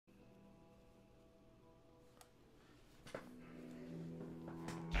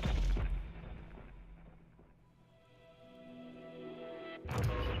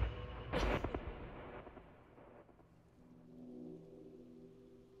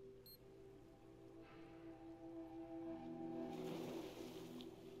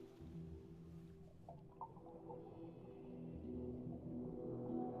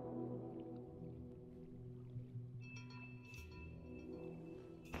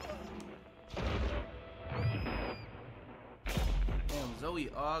So we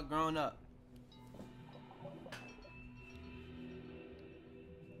all grown up.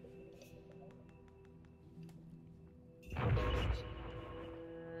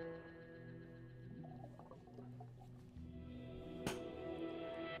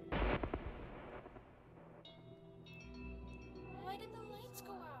 Why did the lights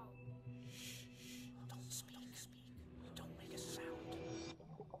go out? Shh. Don't speak. Don't make a sound.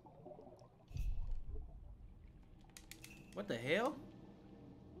 What the hell?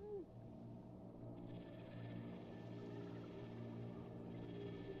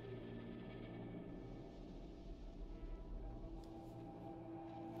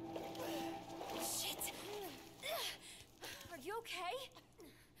 Shit! Are you okay?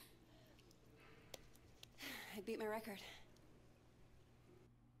 I beat my record.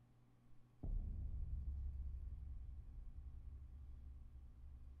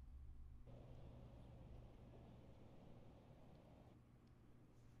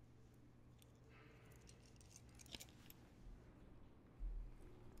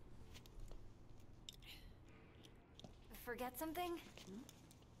 Forget something?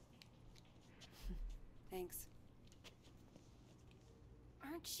 Thanks.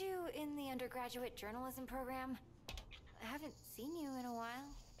 Aren't you in the undergraduate journalism program? I haven't seen you in a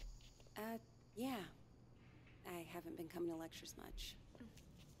while. Yeah. I haven't been coming to lectures much.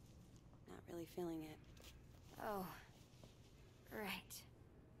 Not really feeling it. Oh. Right.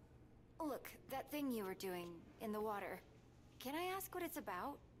 Look, that thing you were doing in the water. Can I ask what it's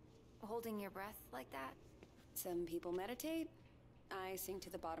about? Holding your breath like that? Some people meditate. I sink to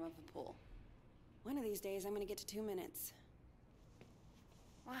the bottom of a pool. One of these days, I'm gonna get to 2 minutes.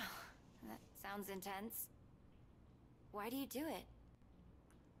 Wow, that sounds intense. Why do you do it?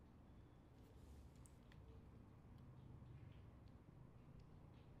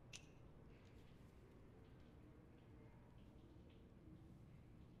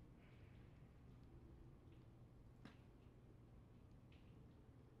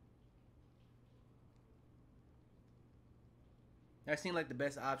 That seemed like the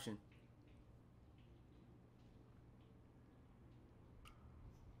best option.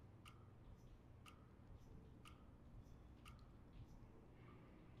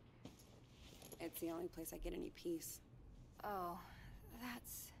 It's the only place I get any peace. Oh,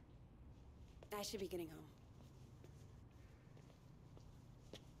 that's... I should be getting home.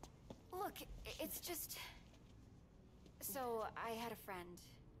 Look, it's just... So, I had a friend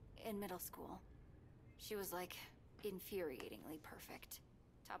in middle school. She was like infuriatingly perfect.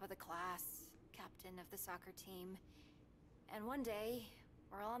 Top of the class, captain of the soccer team. And one day,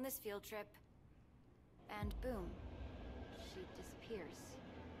 we're all on this field trip, and boom, she disappears.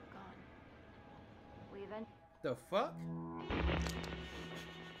 Gone. We eventually... The fuck?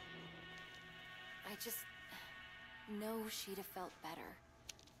 I just know she'd have felt better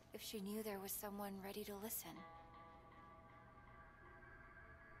if she knew there was someone ready to listen.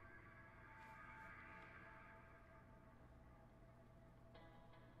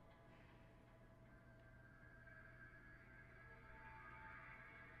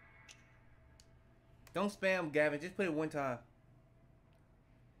 Don't spam, Gavin. Just put it one time.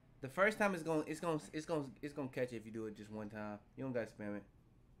 The first time it's gonna catch it if you do it just one time. You don't gotta spam it.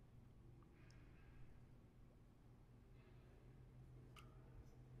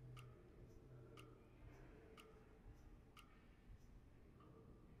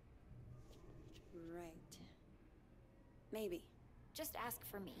 Right. Maybe. Just ask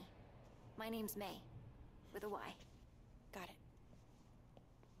for me. My name's May, with a Y. Got it.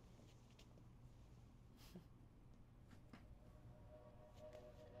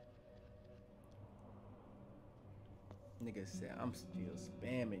 Nigga said I'm still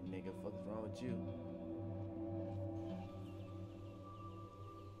spamming, nigga. Fuck's wrong with you?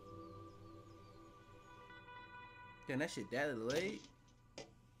 Damn, that shit that delayed.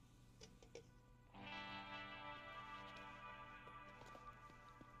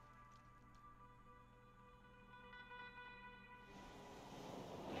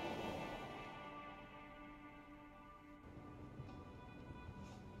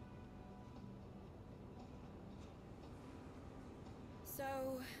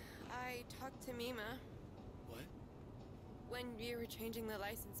 So, I talked to Mima. What? When you were changing the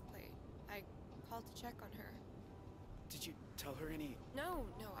license plate, I called to check on her. Did you tell her any... No,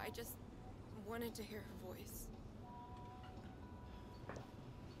 I just wanted to hear her voice.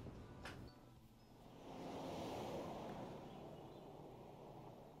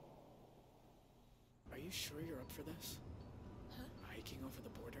 Are you sure you're up for this? Huh? Hiking over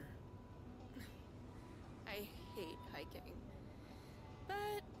the border? I hate hiking.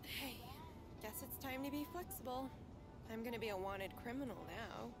 But, hey, guess it's time to be flexible. I'm gonna be a wanted criminal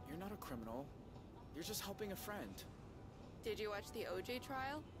now. You're not a criminal. You're just helping a friend. Did you watch the OJ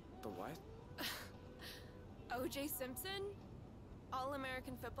trial? The what? OJ Simpson?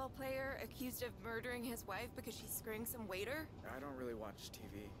 All-American football player accused of murdering his wife because she's screwing some waiter? I don't really watch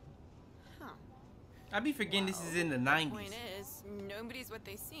TV. Huh. I be forgetting this is in the The 90s. point is, nobody's what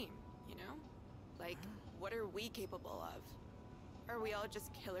they seem, you know? Like, what are we capable of? Are we all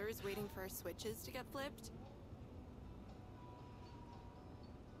just killers waiting for our switches to get flipped?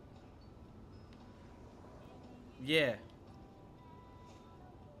 Yeah.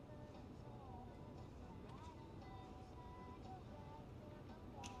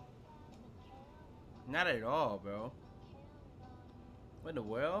 Not at all, bro. What in the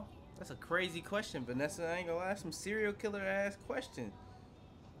world? That's a crazy question, Vanessa. I ain't gonna lie, some serial killer ass question.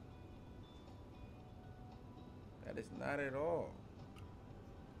 That is not at all.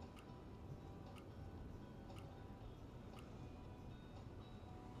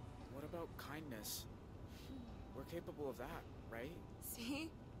 What about kindness? We're capable of that, right? See?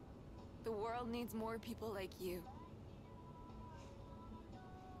 The world needs more people like you.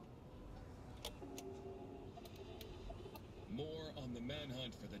 More on the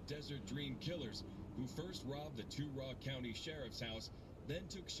manhunt for the Desert Dream Killers, who first robbed the Two Rock County Sheriff's house, then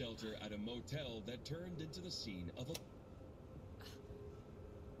took shelter at a motel that turned into the scene of a...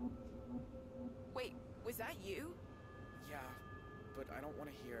 Wait, was that you? Yeah, but I don't want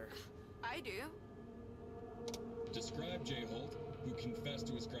to hear. I do. Described Jay Holt, who confessed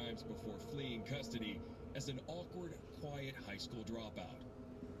to his crimes before fleeing custody, as an awkward, quiet high school dropout.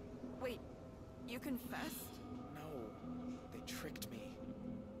 Wait, you confessed? No, they tricked me.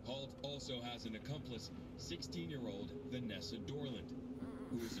 Holt also has an accomplice, 16-year-old Vanessa Dorland,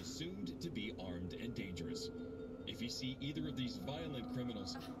 who is assumed to be armed and dangerous. If you see either of these violent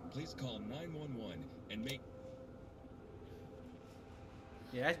criminals, please call 911 and make...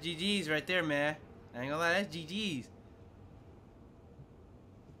 Yeah, that's GG's right there, man. I ain't gonna lie, that's GG's.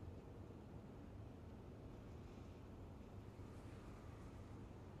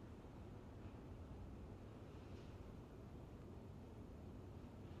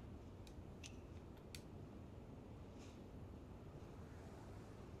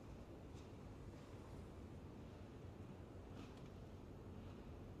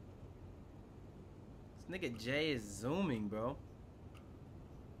 This nigga Jay is zooming, bro.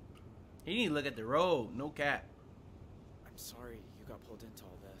 He need to look at the road, no cap. I'm sorry you got pulled into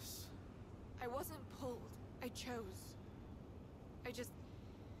all this. I wasn't pulled. I chose.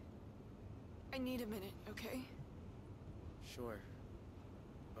 I need a minute, okay? Sure.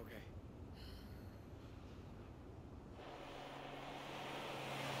 Okay.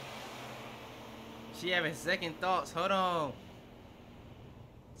 She having second thoughts. Hold on.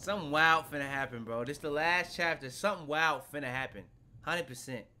 Something wild finna happen, bro. This the last chapter. Something wild finna happen.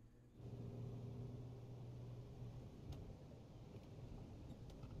 100%.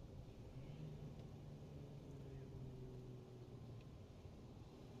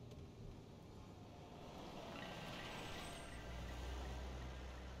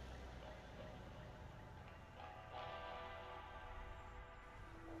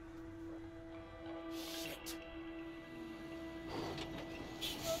 Shit.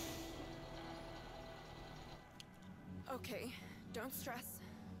 Okay, don't stress.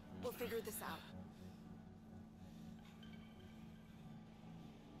 We'll figure this out.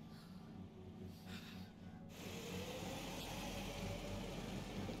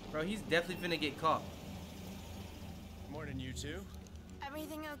 Bro, he's definitely finna get caught. Morning, you two.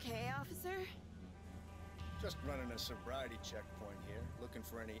 Everything okay, officer? Just running a sobriety checkpoint here, looking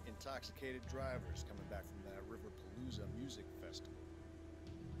for any intoxicated drivers coming back from that Riverpalooza music festival.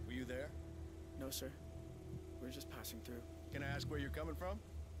 Were you there? No, sir. We're just passing through. Can I ask where you're coming from?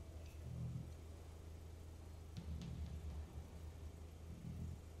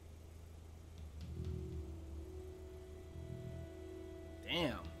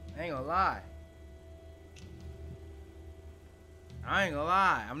 Damn. I ain't gonna lie. I ain't gonna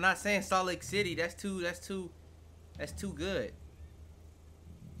lie. I'm not saying Salt Lake City. That's too good.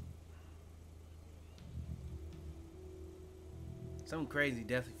 Something crazy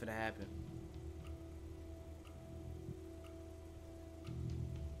definitely finna happen.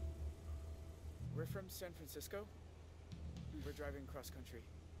 We're from San Francisco. We're driving cross country.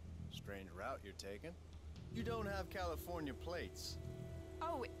 Strange route you're taking. You don't have California plates.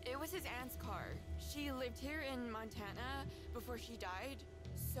 Oh, it was his aunt's car. She lived here in Montana before she died,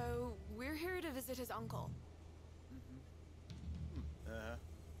 so we're here to visit his uncle. Uh-huh.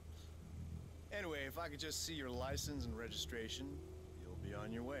 Anyway, if I could just see your license and registration, you'll be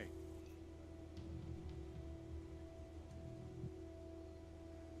on your way.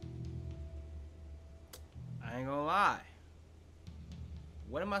 gonna lie.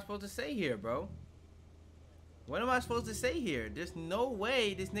 What am I supposed to say here, bro? What am I supposed to say here? There's no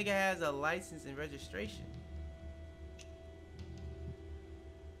way this nigga has a license and registration.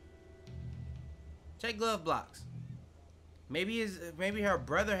 Check glove box. Maybe her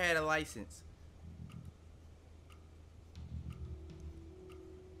brother had a license.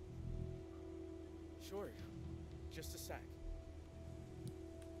 Sure. Just a sec.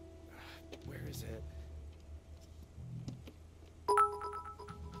 Where is it?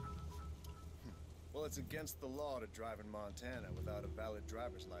 Well, it's against the law to drive in Montana without a valid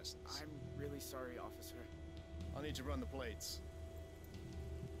driver's license. I'm really sorry, officer. I'll need to run the plates.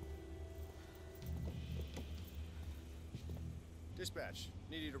 Dispatch,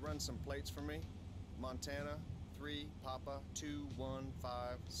 need you to run some plates for me. Montana, 3 Papa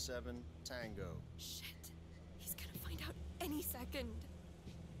 2157 Tango. Shit. He's gonna find out any second.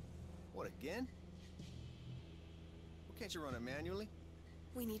 What, again? Well, can't you run it manually?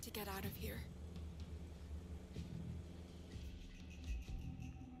 We need to get out of here.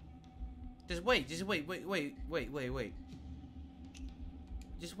 Just wait. Just wait.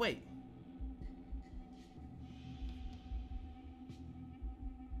 Just wait.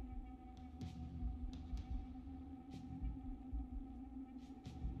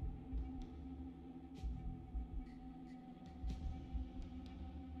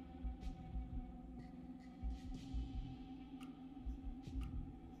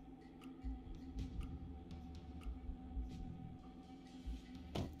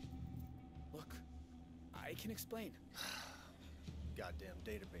 Look, I can explain. Goddamn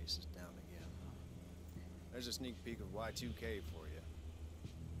database is down again. There's a sneak peek of Y2K for you.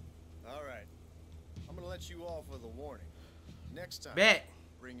 All right. I'm gonna let you off with a warning. Next time, Bet.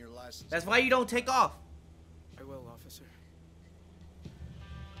 bring your license. That's why you don't take off. I will, officer. Go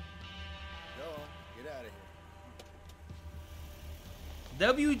on, get out of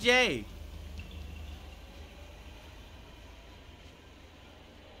here. WJ.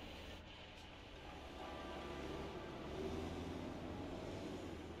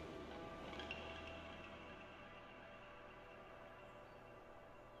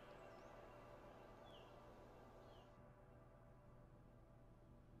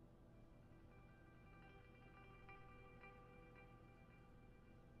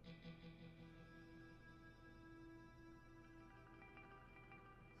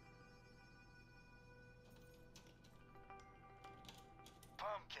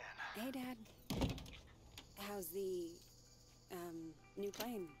 Hey, Dad. How's the, new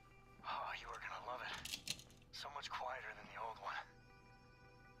plane? Oh, you are gonna love it. So much quieter than the old one.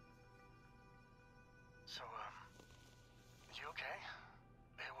 So, you okay?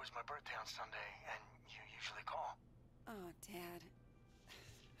 It was my birthday on Sunday, and you usually call. Oh, Dad.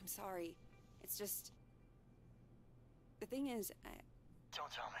 I'm sorry. It's just... The thing is,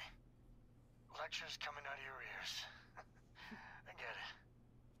 Don't tell me. Lectures coming out of your ears. I get it.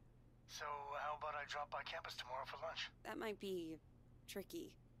 So, how about I drop by campus tomorrow for lunch? that might be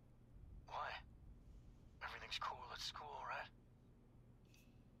tricky. Why? Everything's cool at school, right?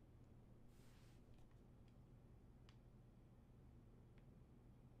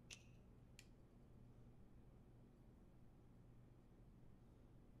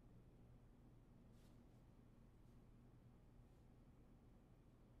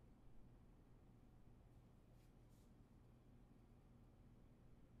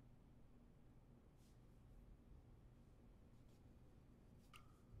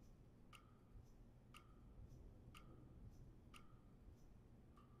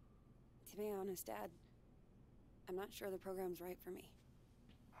 To be honest, Dad, I'm not sure the program's right for me.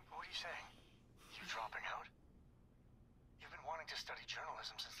 What are you saying? You dropping out? You've been wanting to study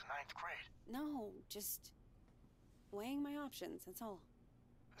journalism since the 9th grade. No, just weighing my options, that's all.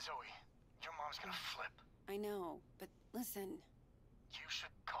 Zoe, your mom's gonna flip. I know, but listen. You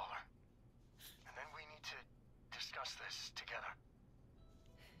should call her. And then we need to discuss this together.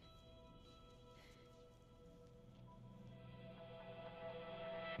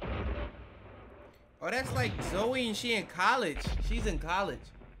 Oh, that's like Zoe and she in college. She's in college.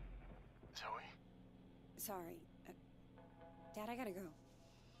 Zoe? Sorry. Dad, I gotta go.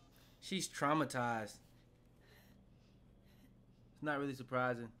 She's traumatized. It's not really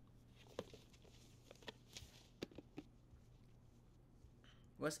surprising.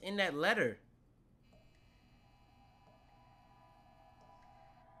 What's in that letter?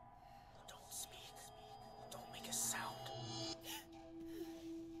 Don't speak. Don't make a sound.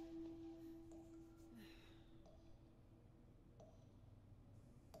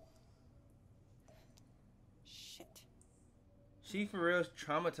 Shit. She for real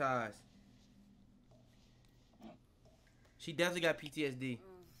traumatized. She definitely got PTSD.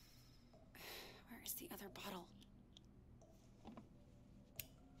 Where is the other bottle?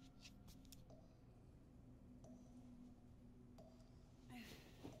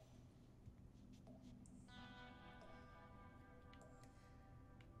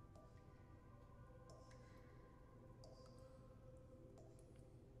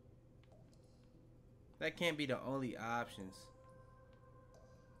 That can't be the only options.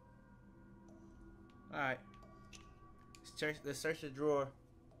 Alright. Let's search the drawer.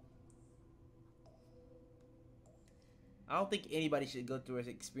 I don't think anybody should go through an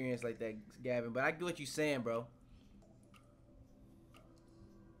experience like that, Gavin, but I get what you're saying, bro.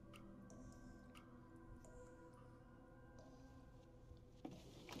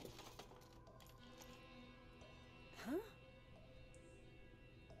 Huh?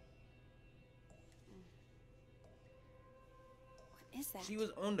 What is that? She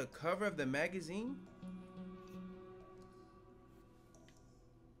was on the cover of the magazine?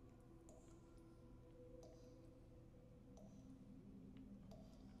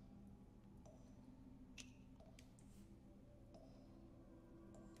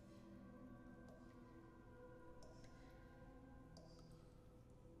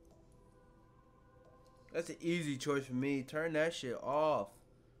 That's an easy choice for me. Turn that shit off.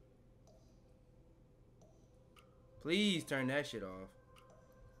 Please turn that shit off.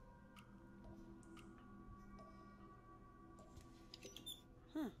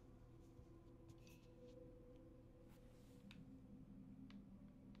 Huh.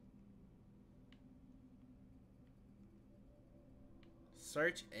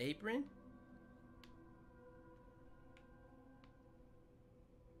 Search apron?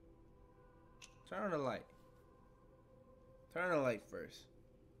 Turn on the light. Turn on the light first.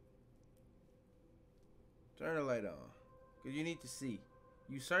 Turn the light on. Because you need to see.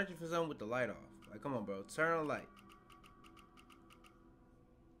 You searching for something with the light off. Like, come on, bro. Turn on the light.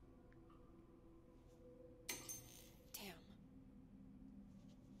 Damn.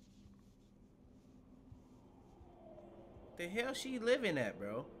 The hell she living at,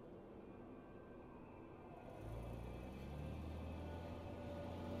 bro?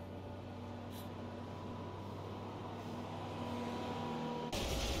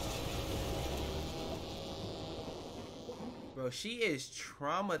 Bro, she is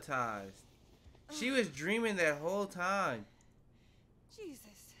traumatized. She was dreaming that whole time. Jesus.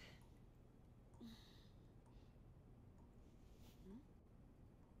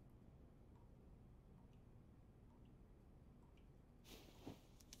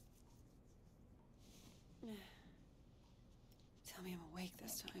 Tell me I'm awake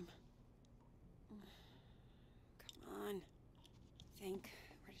this time. Come on. Think.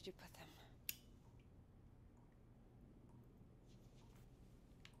 Where did you put them?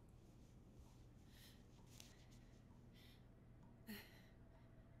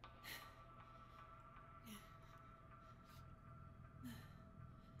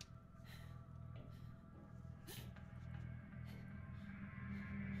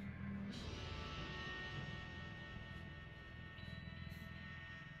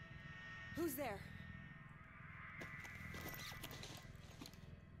 Who's there?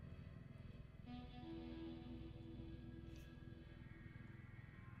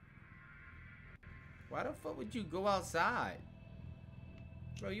 Why the fuck would you go outside?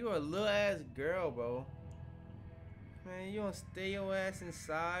 Bro, you a little ass girl, bro. Man, you don't stay your ass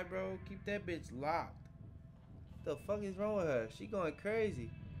inside, bro. Keep that bitch locked. What the fuck is wrong with her? She going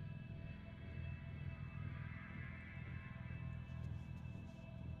crazy.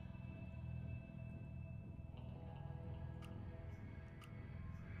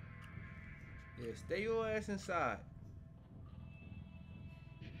 Yeah, stay your ass inside.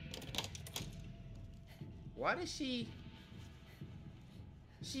 Why does she's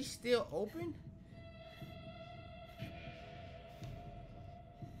still open?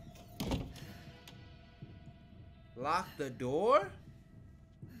 Lock the door?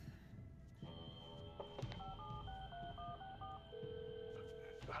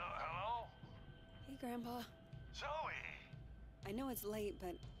 Hello? Hey, Grandpa. Zoe! I know it's late,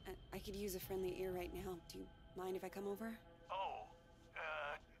 but I could use a friendly ear right now. Do you mind if I come over? Oh,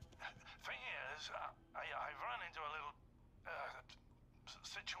 thing is, I've run into a little,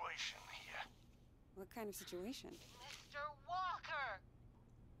 situation here. What kind of situation? Mr. Walker!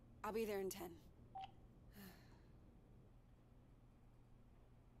 I'll be there in 10.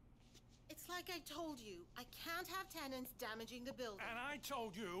 It's like I told you. I can't have tenants damaging the building. And I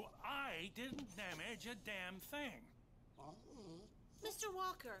told you I didn't damage a damn thing. Mr.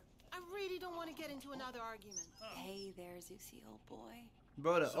 Walker, I really don't want to get into another argument. Hey there, Zeusy, old boy.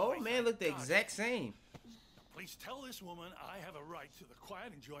 Bro, the old man looked the exact same. Please tell this woman I have a right to the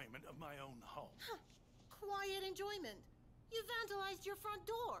quiet enjoyment of my own home. Huh. Quiet enjoyment. You vandalized your front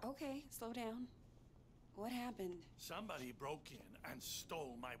door. Okay, slow down. What happened? Somebody broke in and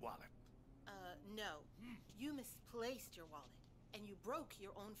stole my wallet. No. You misplaced your wallet, and you broke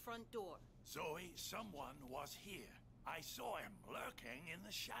your own front door. Zoe, someone was here. I saw him lurking in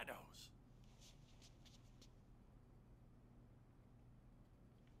the shadows.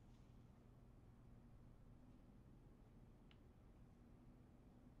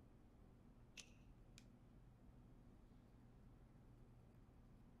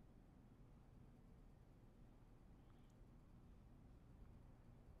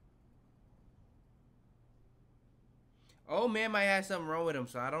 Old man might have something wrong with him,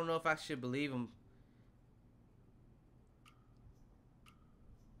 so I don't know if I should believe him.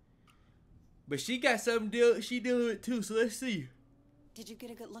 But she got something she dealing with too, so let's see. Did you get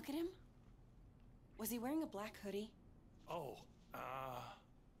a good look at him? Was he wearing a black hoodie? Oh,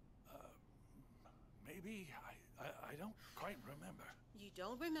 maybe. I don't quite remember. You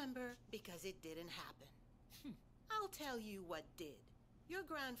don't remember because it didn't happen. I'll tell you what did. Your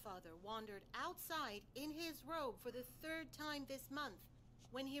grandfather wandered outside in his robe for the 3rd time this month.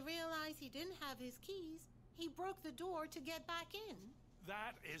 When he realized he didn't have his keys, he broke the door to get back in.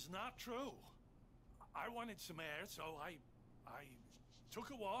 That is not true. I wanted some air, so I took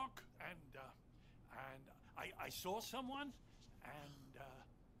a walk, and I saw someone, and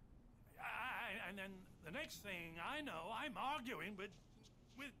then the next thing I know, I'm arguing with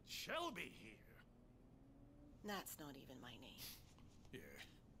Shelby here. That's not even my name. Yeah.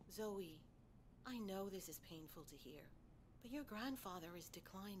 Zoe, I know this is painful to hear, but your grandfather is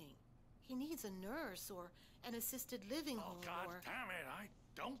declining. He needs a nurse or an assisted living home Oh, God or... damn it, I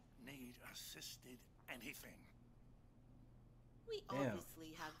don't need assisted anything. We Damn.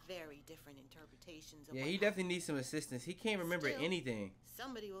 obviously have very different interpretations of Yeah, what he happened. definitely needs some assistance. He can't remember Still, anything.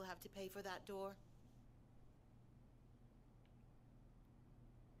 Somebody will have to pay for that door.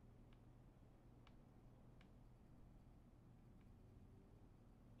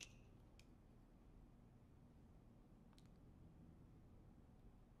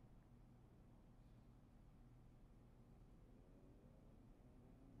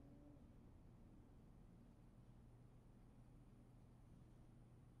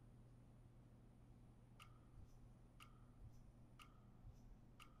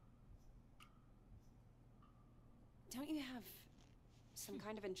 Don't you have some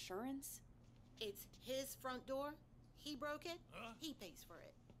kind of insurance? It's his front door. He broke it. Huh? He pays for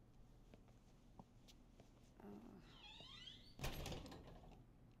it.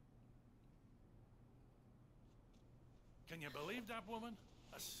 Can you believe that woman?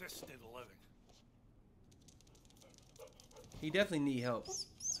 Assisted living. He definitely need help.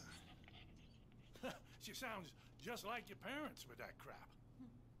 She sounds just like your parents with that crap.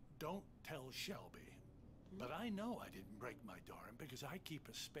 Don't tell Shelby. But I know I didn't break my door in because I keep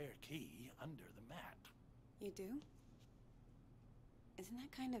a spare key under the mat. You do? Isn't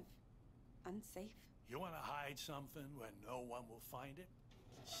that kind of unsafe? You want to hide something where no one will find it?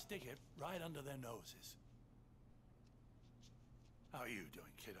 Stick it right under their noses. How are you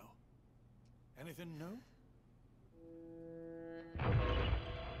doing, kiddo? Anything new?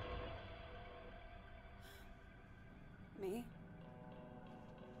 Me?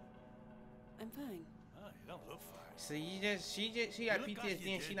 I'm fine. Oh, you don't look fine. So she got You look like PTSD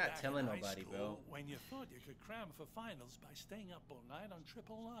you and she did not back telling in high nobody, bro. school when you thought you could cram for finals by staying up all night on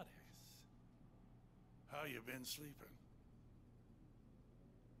triple lattes. How you been sleeping?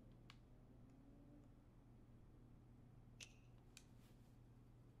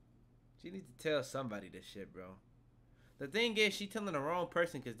 She needs to tell somebody this shit, bro. The thing is, she telling the wrong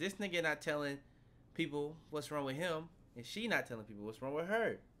person because this nigga not telling people what's wrong with him, and she not telling people what's wrong with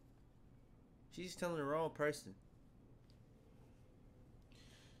her. She's telling the wrong person.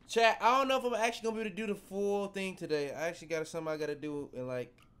 Chat, I don't know if I'm actually gonna be able to do the full thing today. I actually got something I gotta do in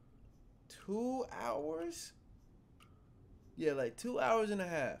like 2 hours. Yeah, like 2 hours and a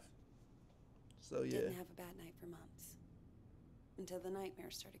half. So yeah. Didn't have a bad night for months. Until the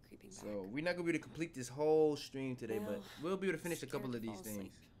nightmares started creeping back. So we're not gonna be able to complete this whole stream today, but Well, we'll be able to finish a scared couple to of these fall asleep.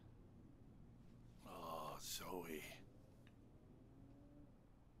 things. Oh, Zoe.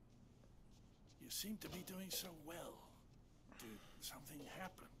 You seem to be doing so well. Did something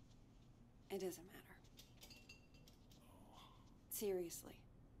happen? It doesn't matter. Seriously.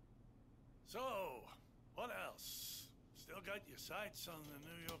 So, what else? Still got your sights on the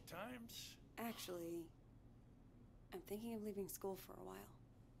New York Times? Actually, I'm thinking of leaving school for a while.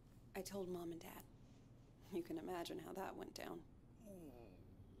 I told Mom and Dad. You can imagine how that went down.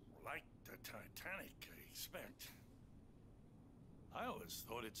 Ooh, like the Titanic, expect. I always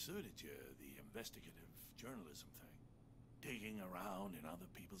thought it suited you, the investigative journalism thing. Digging around in other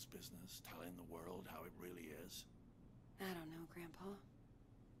people's business, telling the world how it really is. I don't know, Grandpa.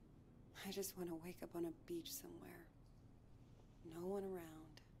 I just want to wake up on a beach somewhere. No one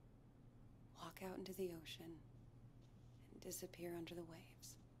around. Walk out into the ocean and disappear under the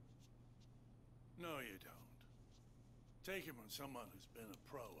waves. No, you don't. Take it from someone who's been a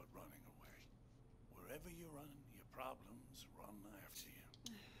pro at running away. Wherever you run, your problems run after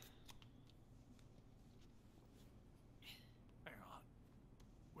you. Hang on.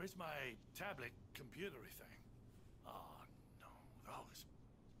 Where's my tablet computery thing? Oh, no. Those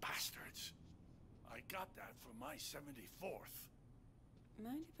bastards. I got that for my 74th.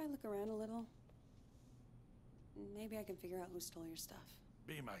 Mind if I look around a little? Maybe I can figure out who stole your stuff.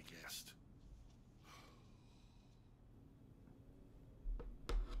 Be my guest.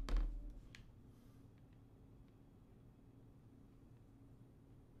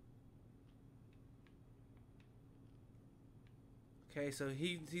 Okay, so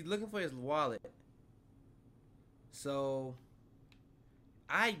he's looking for his wallet. So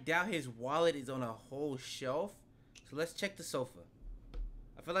I doubt his wallet is on a whole shelf. So let's check the sofa.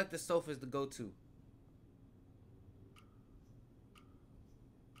 I feel like the sofa is the go-to.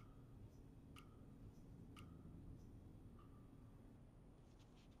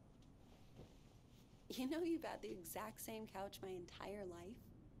 You know you've had the exact same couch my entire life?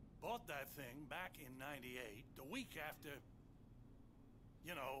 Bought that thing back in '98, the week after,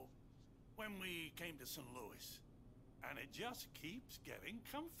 you know, when we came to St. Louis. And it just keeps getting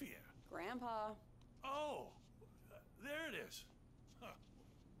comfier. Grandpa. Oh, there it is. Huh.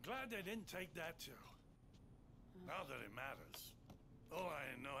 Glad they didn't take that too. Not that it matters. All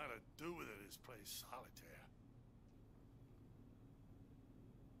I know how to do with it is play solitaire.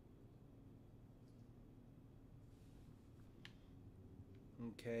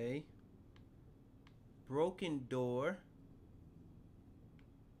 Okay. Broken door.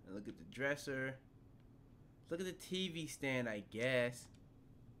 And look at the dresser. Look at the TV stand, I guess.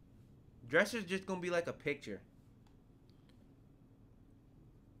 Dresser's just gonna be like a picture.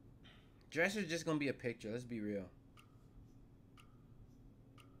 Dresser's just gonna be a picture, let's be real.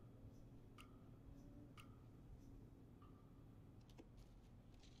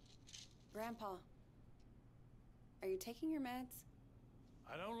 Grandpa, are you taking your meds?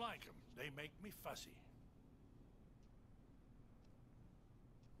 I don't like them. They make me fussy.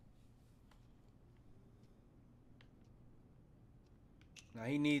 Nah,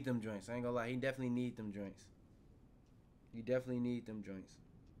 he need them joints. I ain't gonna lie, he definitely need them joints. He definitely need them joints.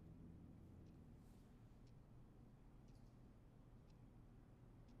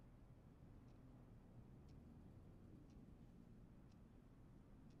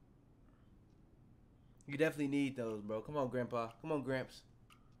 You definitely need those, bro. Come on, Grandpa. Come on, Gramps.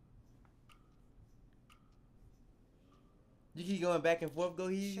 You keep going back and forth, go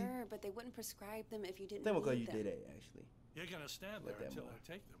easy. Sure, but they wouldn't prescribe them if you didn't Then we'll call need you them. Dede, actually. You're gonna stand there until I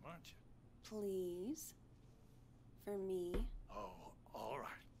take them, aren't you? Please. For me. Oh, all right.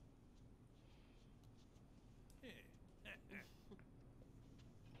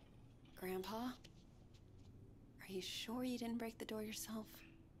 Grandpa? Are you sure you didn't break the door yourself?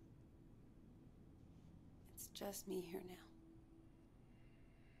 It's just me here now.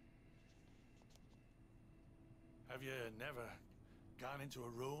 Have you never gone into a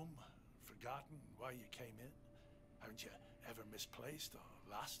room, forgotten why you came in? Haven't you ever misplaced or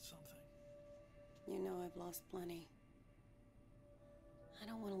lost something? You know I've lost plenty. I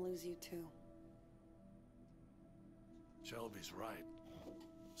don't want to lose you too. Shelby's right.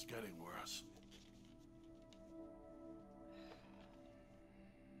 It's getting worse.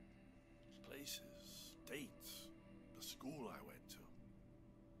 Places, dates, the school I went to.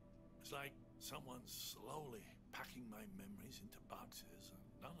 It's like someone's slowly packing my memories into boxes,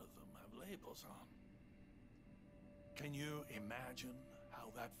 and none of them have labels on. Can you imagine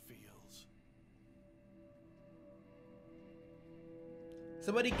how that feels?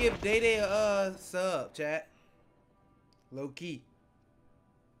 Somebody give Dede a sub, chat. Low key.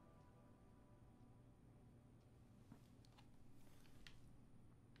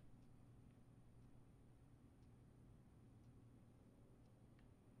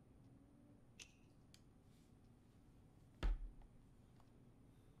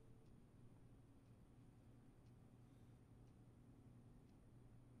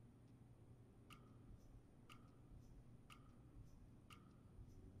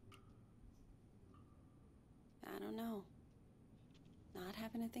 I don't know. Not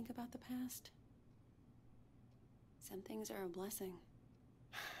having to think about the past. Some things are a blessing.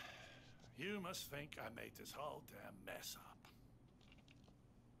 you must think I made this whole damn mess up.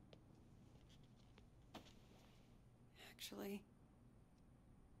 Actually,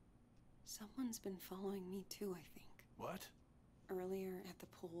 someone's been following me too, I think. What? Earlier at the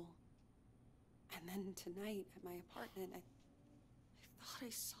pool, and then tonight at my apartment, I thought I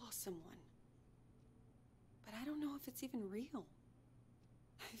saw someone. But I don't know if it's even real.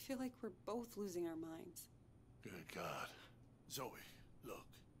 I feel like we're both losing our minds. Good God. Zoe, look.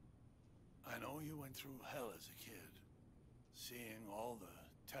 I know you went through hell as a kid, seeing all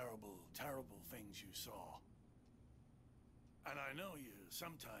the terrible, terrible things you saw. And I know you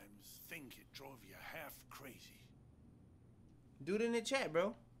sometimes think it drove you half crazy. Do it in the chat,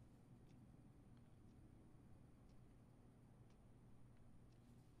 bro.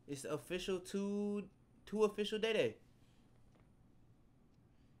 It's the official two official day.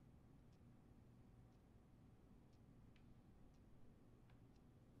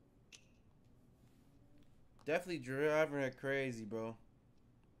 Definitely driving her crazy, bro.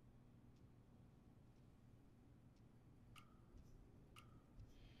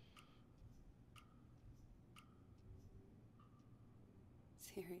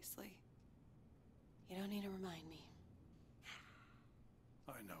 Seriously. You don't need to remind me.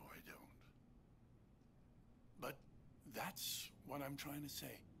 I know I don't. But that's what I'm trying to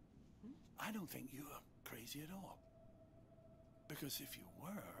say. I don't think you are crazy at all. Because if you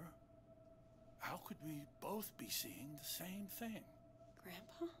were, how could we both be seeing the same thing?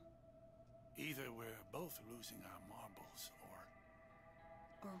 Grandpa? Either we're both losing our marbles,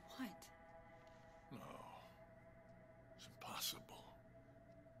 Or what? no, it's impossible.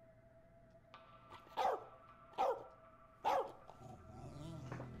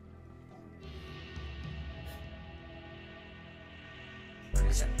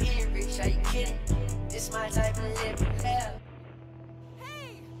 Cause I'm being rich, are you kidding? This my type of living hell.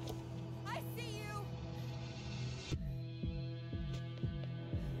 Hey! I see you!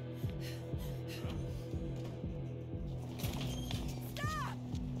 Stop!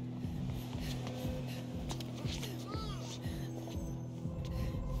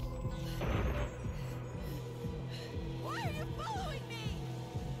 Why are you following me?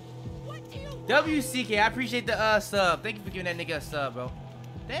 What do you want? WCK, I appreciate the sub. Thank you for giving that nigga a sub, bro.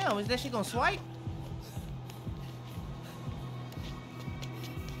 Damn, is that shit gonna swipe?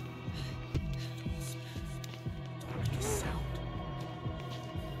 Stop!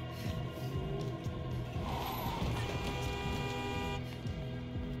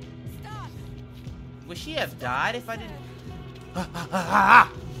 Would she have died if I didn't?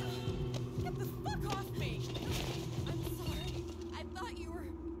 Get the fuck off me! I'm sorry. I thought you were...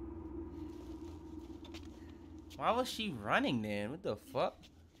 Why was she running then? What the fuck?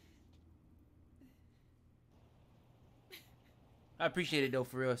 I appreciate it though,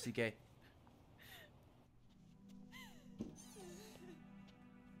 for real, CK.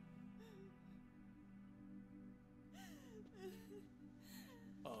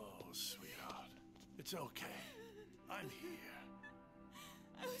 Oh, sweetheart. It's okay. I'm here.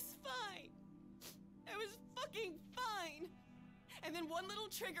 I was fine. I was fucking fine. And then one little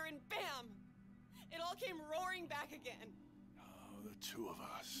trigger and bam! It all came roaring back again. Oh, the two of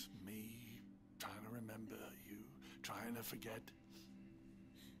us. Me trying to remember, you trying to forget.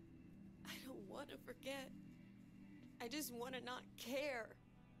 I don't want to forget. I just want to not care.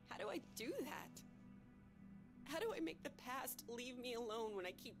 How do I do that? How do I make the past leave me alone when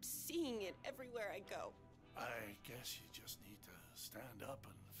I keep seeing it everywhere I go? I guess you just need to stand up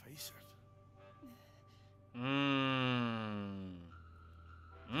and face it.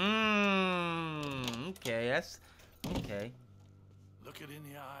 Okay, that's okay. Look it in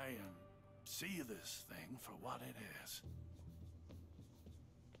the eye and see this thing for what it is.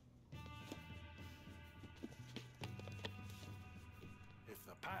 If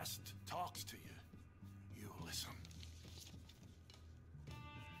the past talks to you, you listen.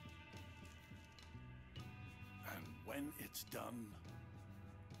 And when it's done,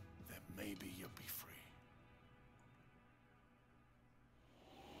 then maybe you'll be free.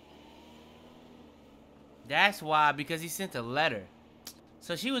 That's why, because he sent a letter.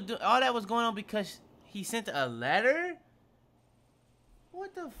 So she was doing all that was going on because he sent a letter?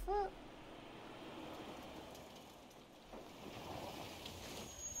 What the fuck?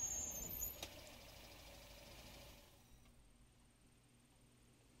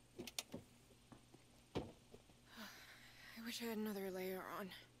 I wish I had another layer on.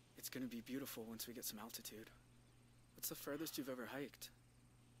 It's gonna be beautiful once we get some altitude. What's the furthest you've ever hiked?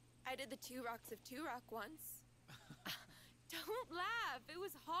 I did the 2 Rocks of 2 Rock once. Don't laugh, it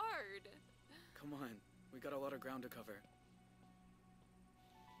was hard. Come on, we got a lot of ground to cover.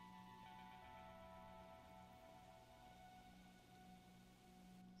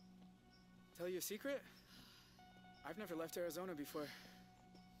 Tell you a secret? I've never left Arizona before.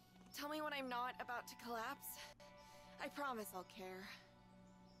 Tell me when I'm not about to collapse. I promise I'll care.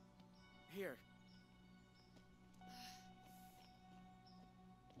 Here.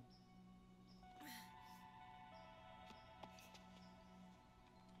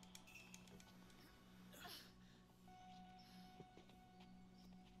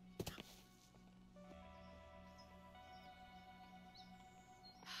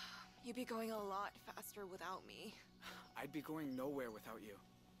 You'd be going a lot faster without me. I'd be going nowhere without you.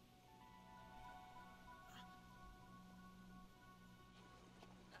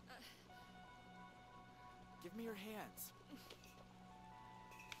 Give me your hands.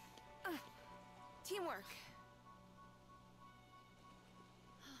 Teamwork.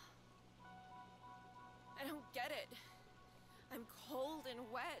 I don't get it. I'm cold and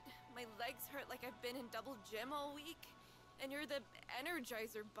wet. My legs hurt like I've been in double gym all week. And you're the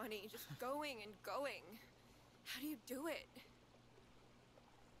Energizer Bunny, just going and going. How do you do it?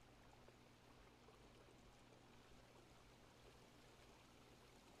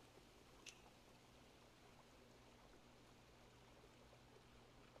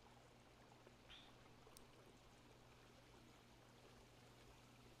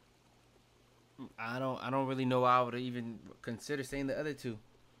 I don't really know why I would even consider saying the other two.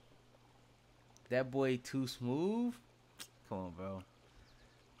 That boy too smooth? Come on, bro.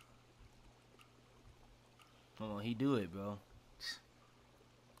 Come on, he do it, bro.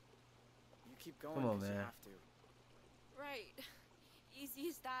 You keep going. Come on, because man. You have to. Right. Easy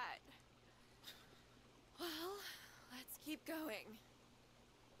as that. Well, let's keep going.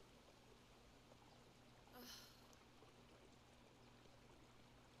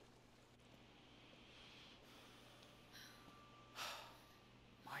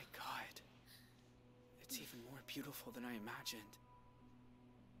 My God. It's even more beautiful than I imagined.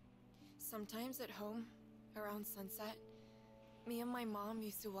 Sometimes at home, around sunset, me and my mom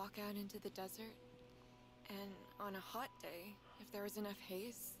used to walk out into the desert. And on a hot day, if there was enough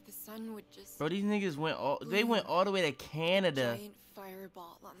haze, the sun would just... Bro, these niggas went all the way to Canada. Giant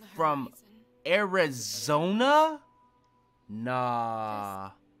fireball on the from horizon. Arizona?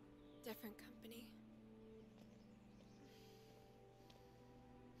 Nah. Different company.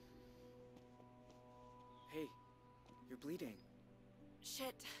 Hey, you're bleeding.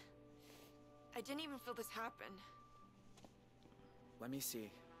 Shit. I didn't even feel this happen. Let me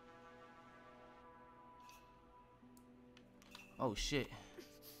see. Oh shit.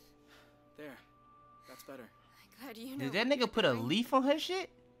 There. That's better. Glad you know. Did that what nigga you're put a doing. leaf on her shit?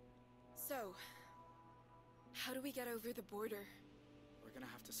 So, how do we get over the border? We're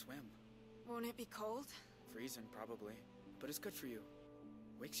gonna have to swim. Won't it be cold? Freezing, probably. But it's good for you.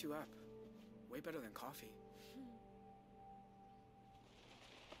 Wakes you up. Way better than coffee.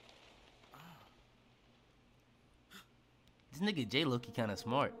 This nigga J Loki kinda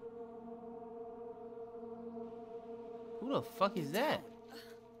smart. Who the fuck is that?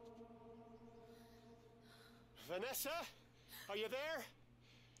 Vanessa? Are you there?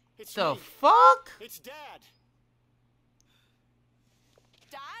 It's The me. fuck? It's Dad.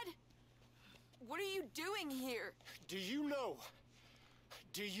 Dad? What are you doing here? Do you know?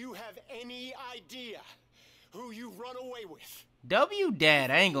 Do you have any idea who you run away with? W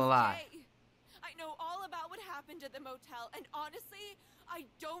dad, I ain't gonna lie. Hey, I know all about what happened at the motel, and honestly, I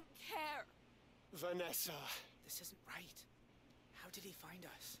don't care. Vanessa. This isn't right. How did he find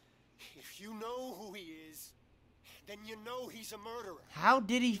us? If you know who he is, then you know he's a murderer. How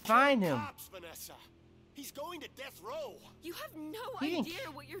did he find him? Cops, Vanessa. He's going to death row. You have no He didn't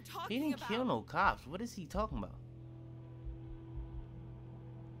idea what you're talking He didn't about. kill no cops. What is he talking about?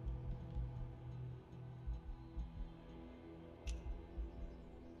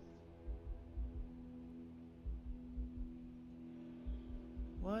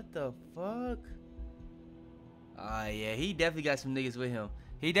 What the fuck? Ah, yeah, he definitely got some niggas with him.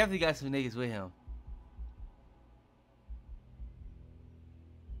 He definitely got some niggas with him.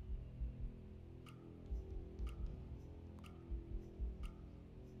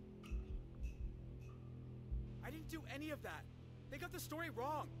 I didn't do any of that. They got the story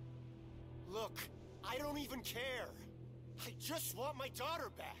wrong. Look, I don't even care. I just want my daughter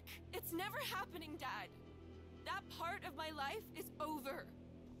back. It's never happening, Dad. That part of my life is over.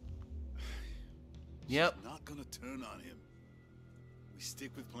 Yep. She's not gonna turn on him. We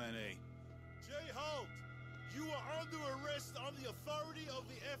stick with plan A. Jay Holt, you are under arrest on the authority of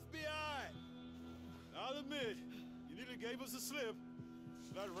the FBI. I'll admit, you nearly gave us a slip.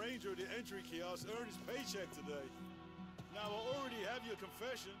 That ranger at the entry kiosk earned his paycheck today. Now I already have your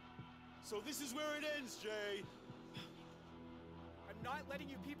confession, so this is where it ends, Jay. I'm not letting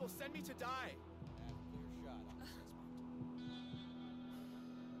you people send me to die.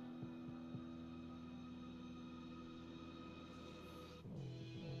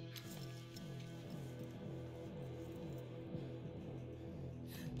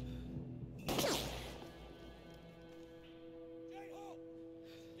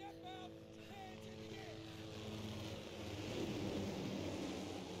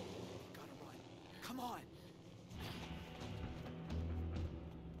 Come on.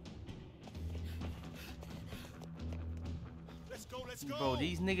 Let's go. Bro,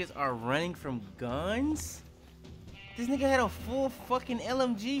 these niggas are running from guns? This nigga had a full fucking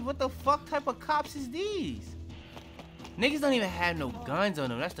LMG. What the fuck type of cops is these? Niggas don't even have no guns on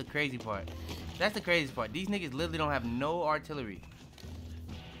them. That's the crazy part. That's the craziest part. These niggas literally don't have no artillery.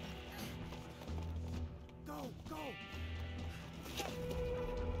 Go.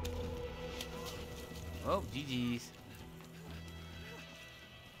 Oh, GG's.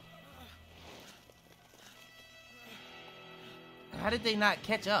 How did they not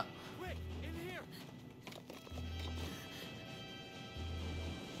catch up? Quick, in here.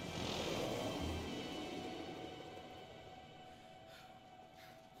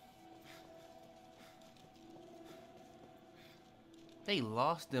 They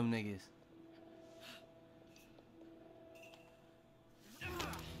lost them niggas.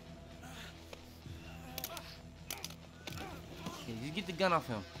 Okay, just get the gun off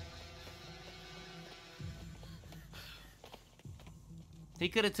him. He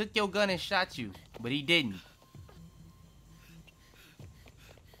could have took your gun and shot you, but he didn't.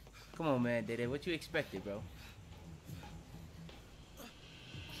 Come on, man, Dede. What you expected, bro?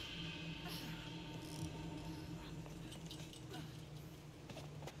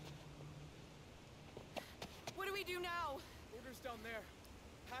 What do we do now? Order's down there.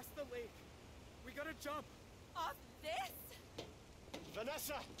 Past the lake. We gotta jump. Off this?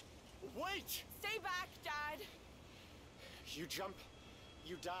 Vanessa, wait! Stay back, Dad. You jump,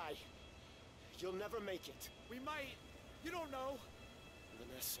 you die. You'll never make it. We might. You don't know.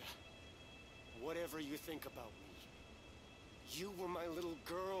 Vanessa, whatever you think about me, you were my little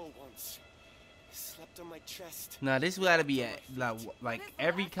girl once. Slept on my chest. Nah, this gotta be like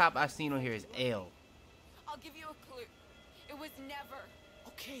every cop I've seen on here is L. I'll give you a clue. It was never.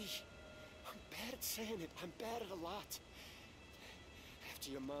 Okay, I'm bad at saying it. I'm bad at a lot.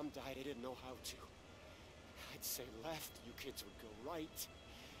 After your mom died, I didn't know how to. I'd say left, you kids would go right.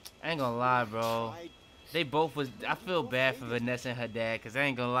 I ain't gonna lie, bro. They both was. I feel bad for Vanessa and her dad, cause I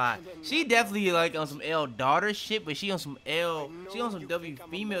ain't gonna lie. She definitely like on some L daughter shit, but she on some L. She on some W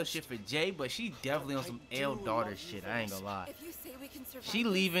female shit for Jay, but she definitely on some L daughter shit. I ain't gonna lie. If you say we can survive, She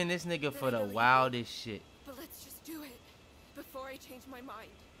leaving this nigga for the wildest shit. But let's just do it before I change my mind.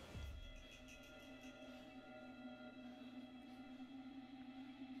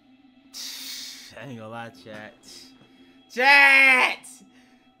 I ain't gonna lie, chat. Chat!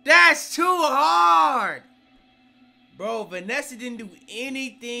 That's too hard! Bro, Vanessa didn't do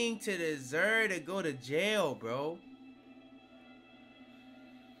anything to deserve to go to jail, bro.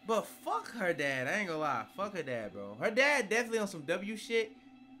 But fuck her dad. I ain't gonna lie. Fuck her dad, bro. Her dad definitely on some W shit.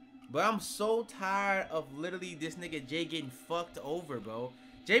 But I'm so tired of literally this nigga Jay getting fucked over, bro.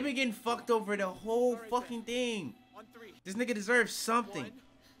 Jay been getting fucked over the whole fucking thing. On three. This nigga deserves something. 1,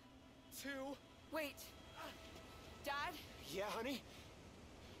 2. Wait. Dad? Yeah, honey?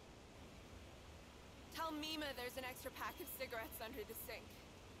 Tell Mima there's an extra pack of cigarettes under the sink.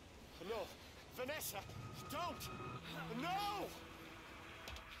 No, Vanessa, don't! No!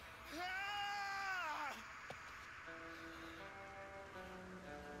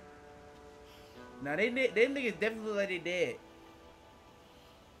 Now them niggas definitely look like they dead.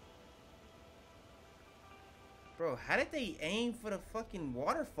 Bro, how did they aim for the fucking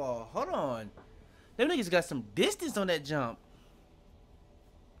waterfall? Hold on. Them niggas got some distance on that jump.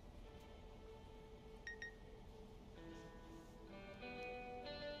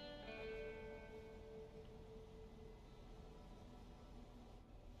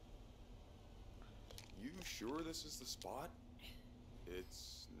 You sure this is the spot?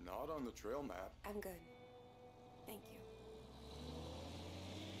 It's not on the trail map. I'm good. Thank you.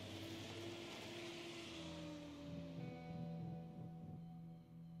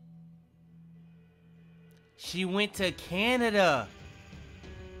 She went to Canada.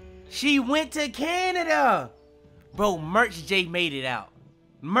 She went to Canada. Bro, Merch J made it out.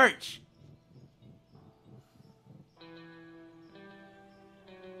 Merch.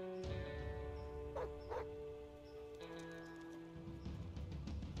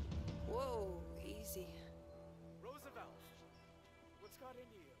 Whoa, easy. Roosevelt, what's got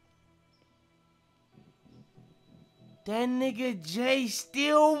into you? That nigga Jay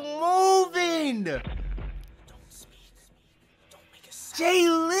still moving. Don't speak. Don't make a sound. Jay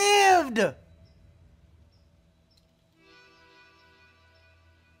lived.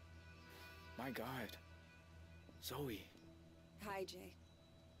 My God. Zoe. Hi, Jay.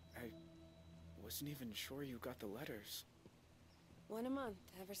 I wasn't even sure you got the letters. 1 a month,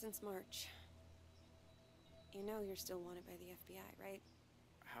 ever since March. You know you're still wanted by the FBI, right?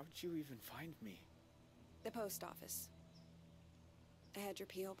 How'd you even find me? The post office. I had your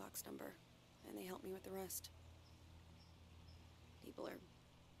P.O. box number, and they helped me with the rest. People are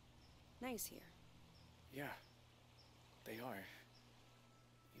nice here. Yeah, they are.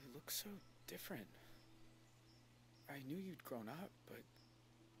 You look so different. I knew you'd grown up, but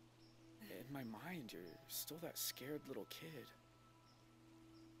in my mind, you're still that scared little kid.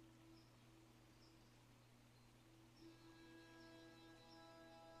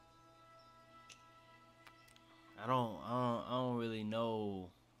 I don't really know.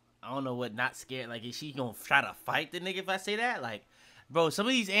 I don't know what not scared. Like, is she gonna try to fight the nigga if I say that? Like, bro, some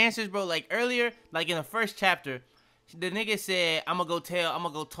of these answers, bro, like earlier, like in the first chapter, the nigga said, I'm gonna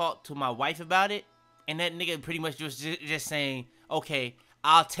go talk to my wife about it. And that nigga pretty much was just saying, okay,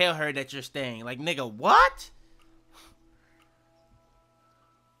 I'll tell her that you're staying. Like, nigga, what?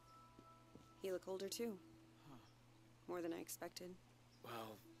 You look older too. Huh. More than I expected.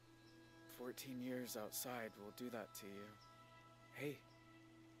 Well, 14 years outside will do that to you. Hey,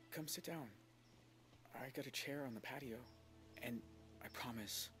 come sit down. I got a chair on the patio. And I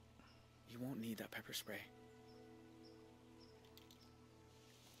promise, you won't need that pepper spray.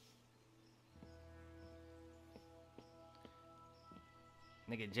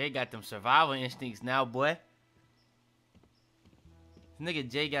 Nigga Jay got them survival instincts now, boy. Nigga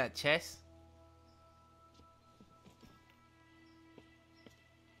Jay got chest.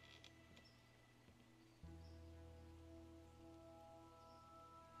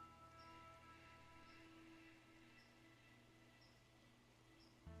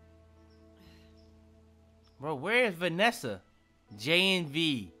 Bro, where is Vanessa? J and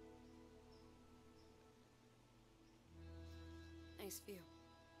V. Nice view.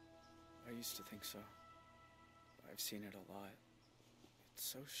 I used to think so. I've seen it a lot. It's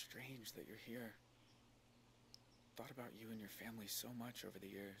so strange that you're here. Thought about you and your family so much over the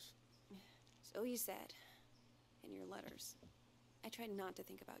years. So you said. In your letters. I tried not to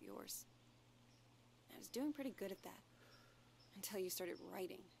think about yours. I was doing pretty good at that. Until you started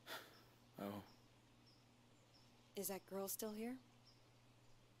writing. Oh. Is that girl still here?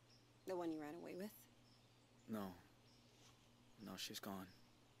 The one you ran away with? No. No, she's gone.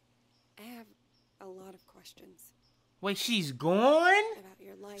 I have a lot of questions. Wait, she's gone? About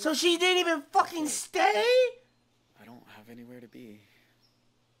your life. So she didn't even fucking stay? I don't have anywhere to be.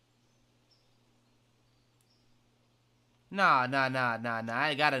 Nah.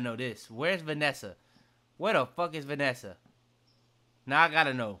 I gotta know this. Where's Vanessa? Where the fuck is Vanessa? Nah, I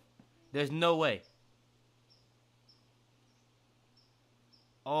gotta know. There's no way.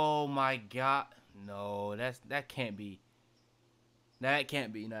 Oh my god. No, that can't be. That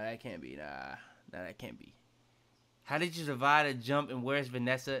can't be. Nah, that can't be. Nah, that can't be. How did you survive a jump and where's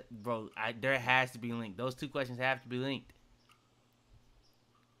Vanessa? Bro, there has to be linked. Those two questions have to be linked.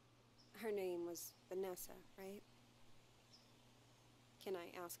 Her name was Vanessa, right? Can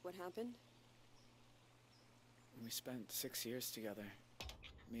I ask what happened? We spent 6 years together.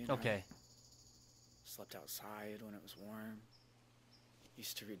 Me and Okay. her. Slept outside when it was warm.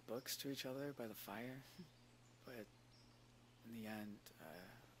 Used to read books to each other by the fire. But in the end,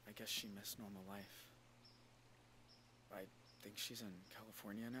 I guess she missed normal life. I think she's in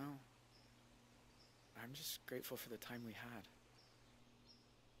California now. I'm just grateful for the time we had.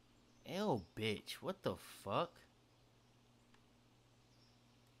 Ew, bitch. What the fuck?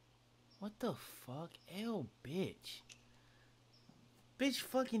 What the fuck? Ew, bitch. Bitch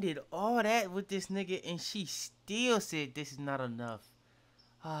fucking did all that with this nigga and she still said this is not enough.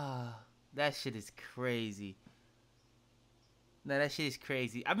 Ah, that shit is crazy. Nah, that shit is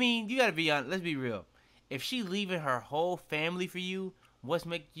crazy. I mean, you gotta be honest. Let's be real. If she leaving her whole family for you, what's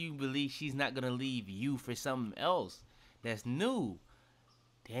make you believe she's not gonna leave you for something else that's new?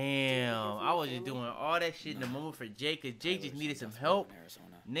 Damn, I was just doing all that shit in the moment for Jay, cause Jay just needed some help.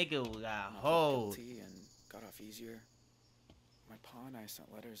 Nigga got hold. And got off easier. My pa and I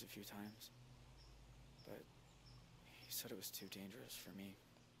sent letters a few times, but he said it was too dangerous for me.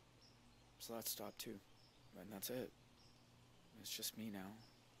 So that stopped too, and that's it. It's just me now.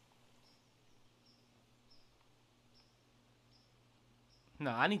 No,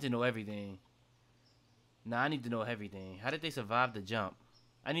 I need to know everything. No, I need to know everything. How did they survive the jump?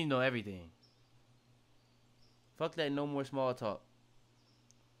 I need to know everything. Fuck that, no more small talk.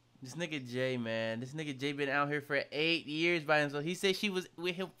 This nigga Jay, man. This nigga Jay been out here for 8 years by himself. He said she was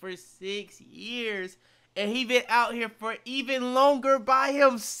with him for 6 years. And he been out here for even longer by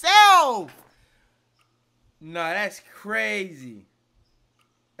himself. Nah, that's crazy.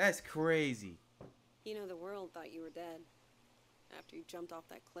 That's crazy. You know, the world thought you were dead after you jumped off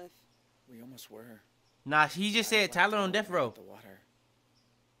that cliff. We almost were. Nah, he just said Tyler on death row. The water.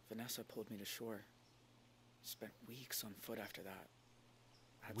 Vanessa pulled me to shore. Spent weeks on foot after that.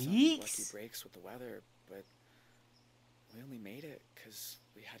 Had some lucky breaks with the weather, but we only made it because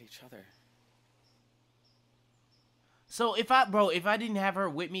we had each other. So if I didn't have her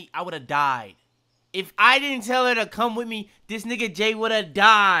with me, I would have died. If I didn't tell her to come with me, this nigga Jay would have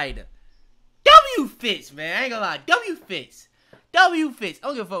died. YaboiFitz, man. I ain't gonna lie. YaboiFitz. YaboiFitz. I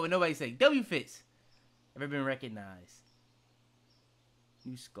don't give a fuck what nobody say. YaboiFitz. Ever been recognized?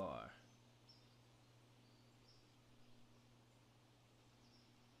 New scar.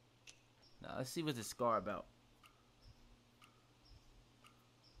 Now let's see what the scar about.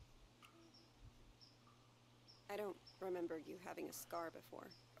 I don't remember you having a scar before.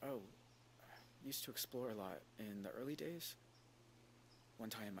 Oh, I used to explore a lot in the early days.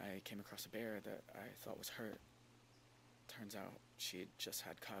 One time I came across a bear that I thought was hurt. Turns out she'd just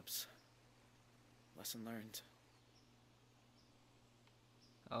had cubs. Lesson learned.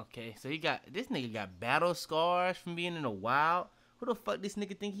 Okay, so this nigga got battle scars from being in the wild. Who the fuck this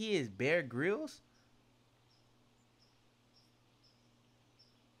nigga think he is? Bear Grylls?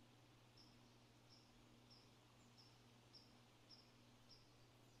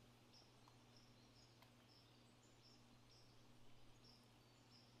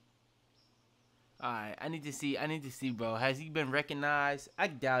 Alright, I need to see, bro. Has he been recognized? I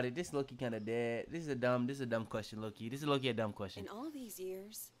doubt it. This Loki kinda dead. This is a dumb question, Loki. This is Loki a dumb question. In all these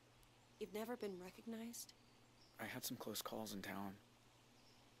years, you've never been recognized? I had some close calls in town.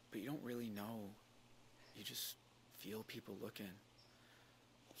 But you don't really know. You just feel people looking.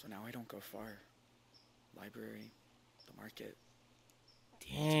 So now I don't go far. Library, the market.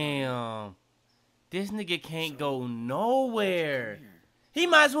 Damn. This nigga can't go nowhere. He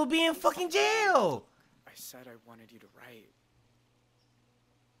might as well be in fucking jail. I said I wanted you to write.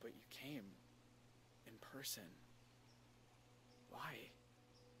 But you came. In person. Why?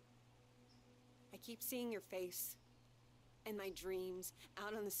 I keep seeing your face. In my dreams,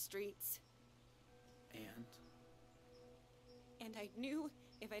 out on the streets. And I knew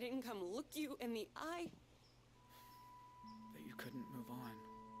if I didn't come look you in the eye... that you couldn't move on.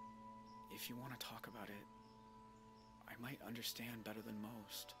 If you want to talk about it, I might understand better than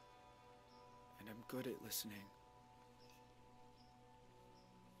most. And I'm good at listening.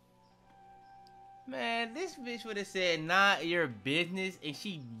 Man, this bitch would have said, not your business, and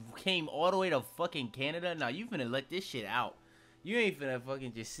she came all the way to fucking Canada. Now, you finna let this shit out. You ain't finna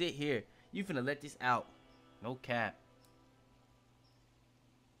fucking just sit here. You finna let this out. No cap.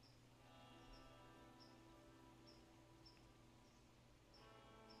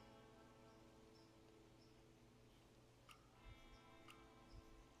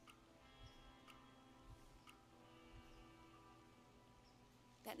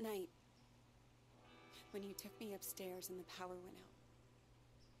 That night, when you took me upstairs and the power went out.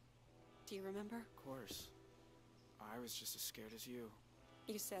 Do you remember? Of course. I was just as scared as you.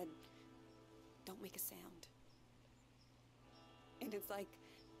 You said, don't make a sound. And it's like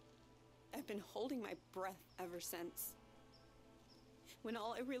I've been holding my breath ever since. When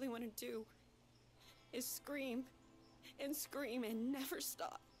all I really want to do is scream and scream and never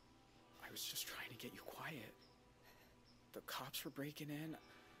stop. I was just trying to get you quiet. The cops were breaking in.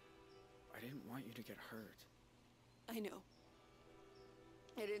 I didn't want you to get hurt. I know.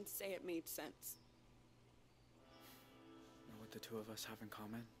 I didn't say it made sense. Know what the two of us have in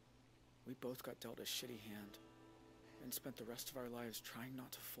common? We both got dealt a shitty hand and spent the rest of our lives trying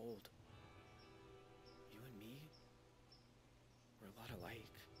not to fold. You and me, we're a lot alike.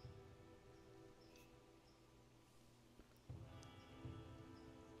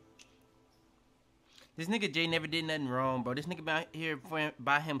 This nigga Jay never did nothing wrong, bro. This nigga been out here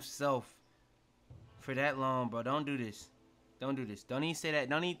by himself for that long, bro. Don't do this. Don't do this. Don't even say that.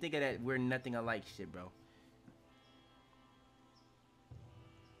 Don't even think of that we're nothing alike shit, bro.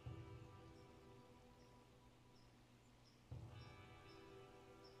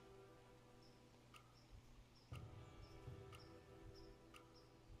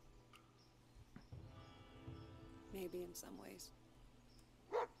 Maybe in some ways.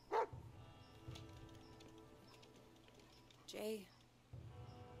 Jay,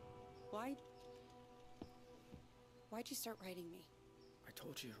 why'd you start writing me? I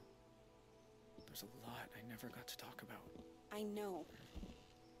told you. There's a lot I never got to talk about. I know.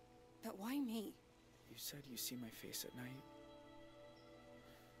 But why me? You said you see my face at night.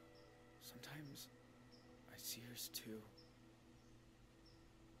 Sometimes I see yours too.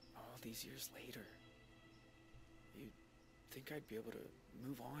 All these years later. You'd think I'd be able to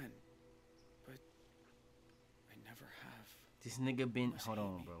move on. But I never have. This nigga been... Hold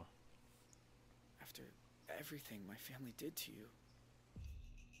on, bro. After everything my family did to you.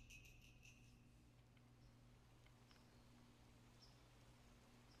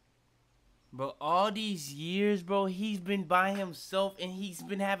 Bro, all these years, bro, he's been by himself and he's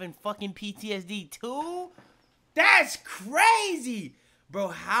been having fucking PTSD too? That's crazy! Bro,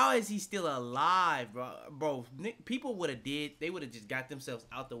 how is he still alive, bro? Bro, people would have did. They would have just got themselves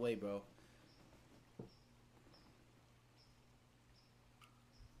out the way, bro.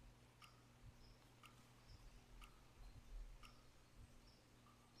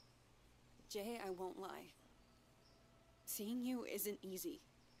 Jay, I won't lie. Seeing you isn't easy.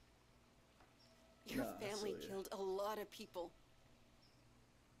 Your family killed a lot of people.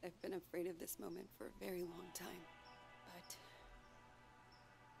 I've been afraid of this moment for a very long time. But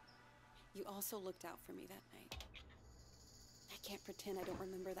you also looked out for me that night. I can't pretend I don't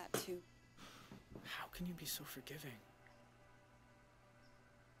remember that too. How can you be so forgiving?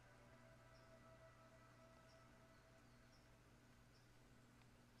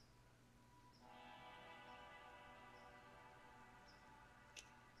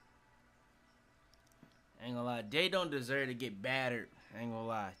 I ain't gonna lie, Jay don't deserve to get battered. I ain't gonna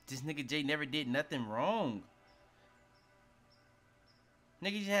lie. This nigga Jay never did nothing wrong.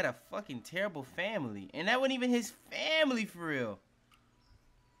 Nigga just had a fucking terrible family. And that wasn't even his family for real.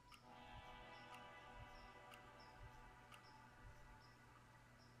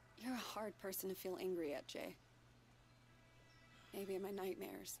 You're a hard person to feel angry at, Jay. Maybe in my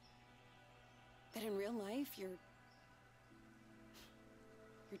nightmares. But in real life, you're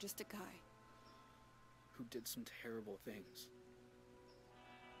just a guy. Who did some terrible things.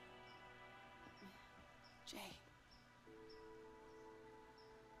 Jay.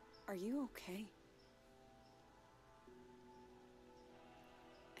 Are you okay?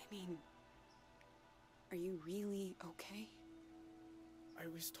 I mean, are you really okay? I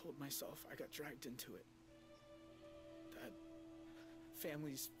always told myself I got dragged into it. That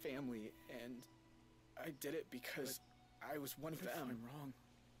family's family, and I did it because I was one of them. I'm wrong.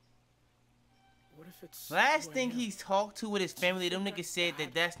 What if it's... Last thing he talked to with his family, them niggas said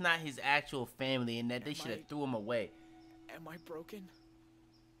that that's not his actual family and that they should have threw him away. Am I broken?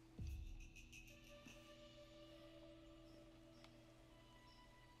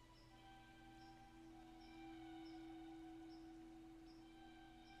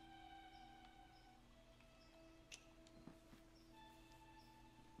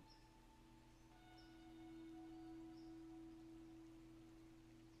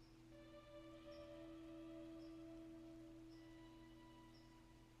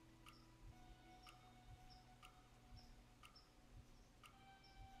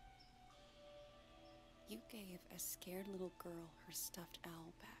 You gave a scared little girl her stuffed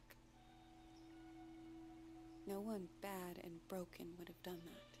owl back. No one bad and broken would have done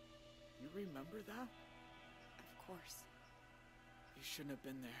that. You remember that? Of course. You shouldn't have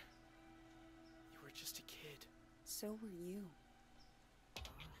been there. You were just a kid. So were you.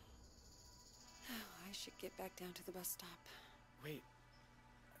 I should get back down to the bus stop. Wait.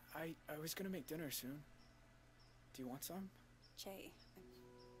 I was gonna make dinner soon. Do you want some? Jay,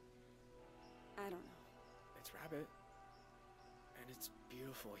 I don't know. It's Rabbit. And it's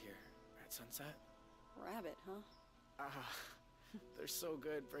beautiful here at sunset. Rabbit, huh? Ah, they're so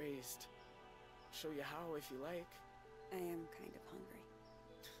good braised. Show you how if you like. I am kind of hungry.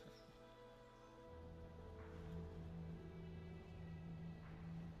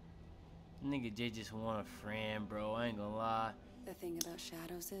 Nigga Jay just want a friend, bro. I ain't gonna lie. The thing about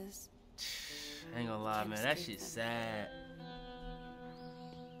shadows is... I ain't gonna lie, man. That shit's sad.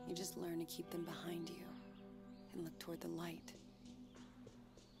 You just learn to keep them behind you and look toward the light.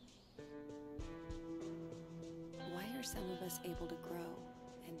 Why are some of us able to grow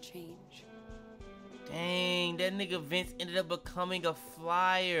and change? Dang, that nigga Vince ended up becoming a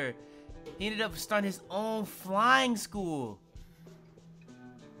flyer. He ended up starting his own flying school.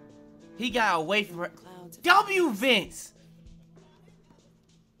 He got away from her. W Vince!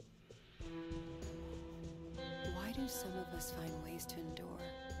 Why do some of us find ways to endure?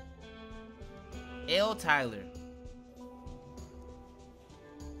 L. Tyler.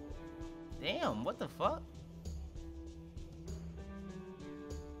 Damn, what the fuck?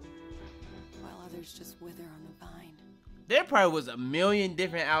 While others just wither on the vine. There probably was a million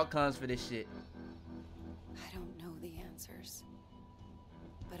different outcomes for this shit.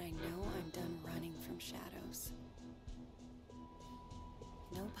 shadows.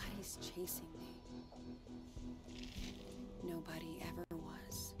 Nobody's chasing me. Nobody ever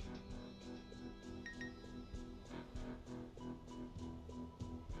was.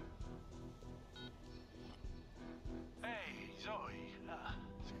 Hey, Zoe.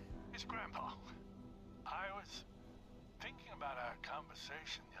 It's Grandpa. I was thinking about our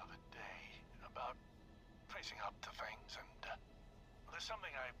conversation the other day about facing up to things, and there's something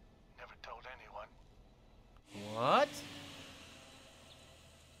I never told anyone. What?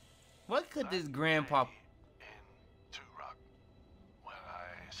 What could this grandpa... When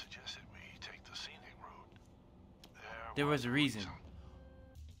I suggested we take the scenic route, there was a reason.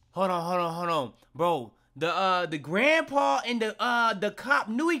 Hold on. Bro, the grandpa and the cop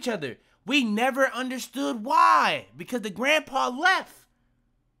knew each other. We never understood why. Because the grandpa left.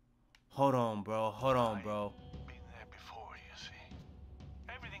 Hold on, bro. Been there before, you see.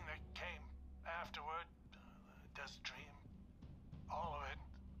 Everything that came afterward, Death's dream, all of it,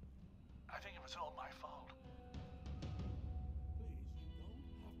 I think it was all my fault.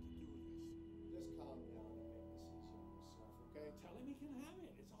 Just calm down and make decisions yourself, okay? Tell him he can have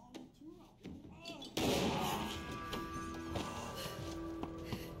it. It's all too rough.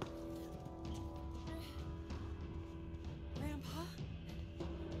 Grandpa?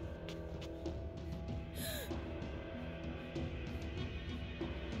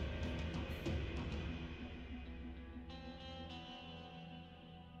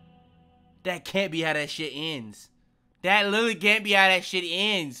 That can't be how that shit ends. That literally can't be how that shit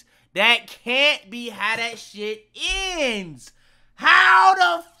ends. That can't be how that shit ends. How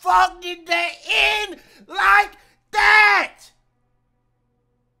the fuck did that end like that?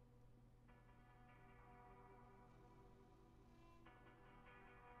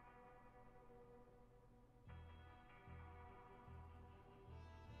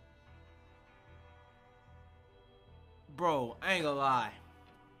 Bro, I ain't gonna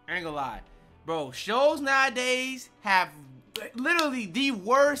lie. Bro, shows nowadays have literally the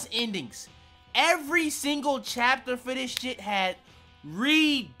worst endings. Every single chapter for this shit had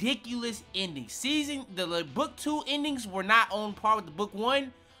ridiculous endings. The book 2 endings were not on par with the book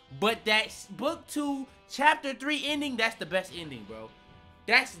 1, but that book 2 chapter 3 ending, that's the best ending, bro.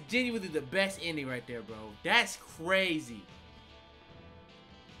 That's genuinely the best ending right there, bro. That's crazy.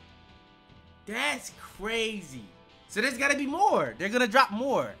 That's crazy. So there's gotta be more. They're gonna drop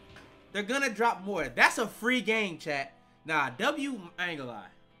more. That's a free game, chat. Nah, W, I ain't gonna lie.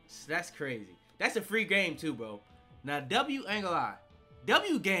 That's crazy. That's a free game too, bro. Now, W, I ain't gonna lie.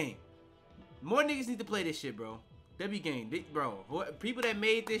 W game. More niggas need to play this shit, bro. W game. Bro, people that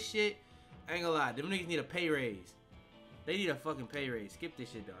made this shit, I ain't gonna lie. Them niggas need a pay raise. They need a fucking pay raise. Skip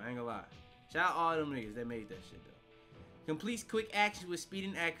this shit, though. I ain't gonna lie. Shout out all them niggas that made that shit, though. Completes quick actions with speed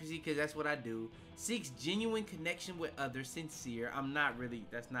and accuracy, because that's what I do. Seeks genuine connection with others. Sincere. I'm not really.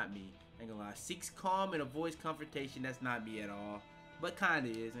 That's not me. Ain't gonna lie. Seeks calm and avoids confrontation. That's not me at all. But kinda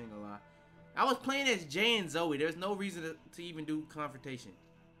is. Ain't gonna lie. I was playing as Jay and Zoe. There's no reason to even do confrontation.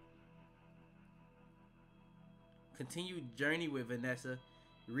 Continue journey with Vanessa.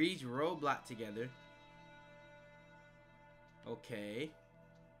 Reach roadblock together. Okay.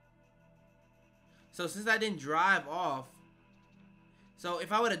 So since I didn't drive off, so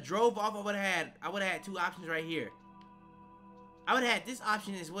if I would have drove off, I would have had 2 options right here. I would have had this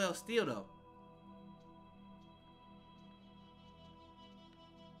option as well still though.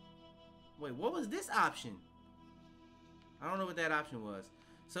 Wait, what was this option? I don't know what that option was.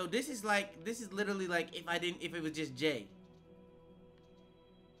 So this is literally like if it was just Jay.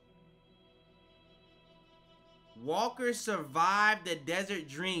 Walker survived the desert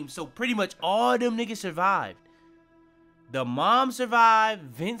dream. So pretty much all them niggas survived. The mom survived,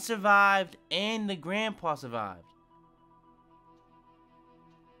 Vince survived, and the grandpa survived.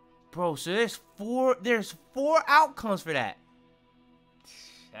 Bro, so there's four outcomes for that.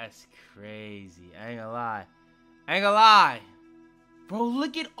 That's crazy. I ain't gonna lie. Bro,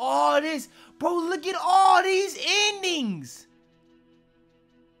 look at all this. Bro, look at all these endings.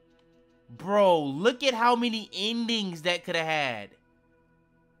 Bro, look at how many endings that could have had.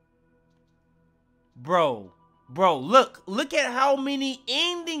 Bro, look at how many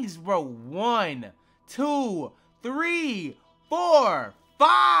endings, bro. 1, 2, 3, 4,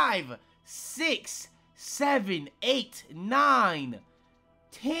 5, 6, 7, 8, 9,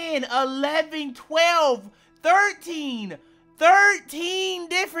 10, 11, 12, 13. 13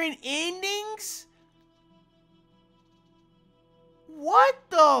 different endings? What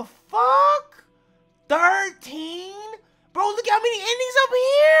the fuck? 13? Bro, look how many endings up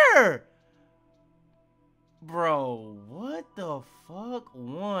here. Bro, what the fuck?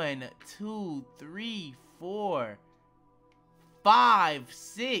 1, 2, 3, 4, 5,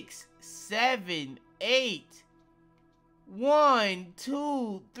 6, 7, 8. 1,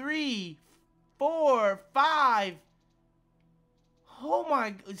 2, 3, 4, 5. Oh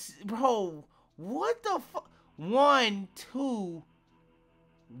my, bro, what the fuck? 1, 2,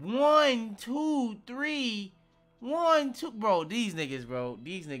 1, 2, 3, 1, 2. Bro, these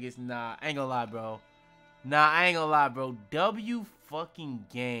niggas, nah, I ain't gonna lie, bro. Nah, I ain't gonna lie, bro. W fucking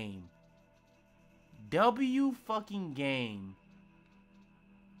game. W fucking game.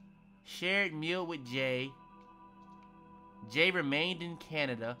 Shared meal with Jay. Jay remained in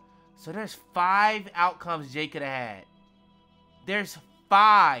Canada. So there's 5 outcomes Jay could have had. There's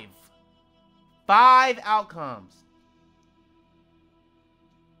 5. 5 outcomes.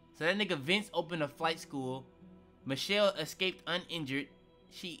 So that nigga Vince opened a flight school. Michelle escaped uninjured.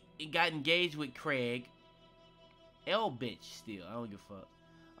 She got engaged with Craig. L bitch still. I don't give a fuck.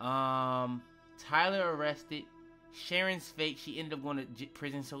 Tyler arrested. Sharon's fake. She ended up going to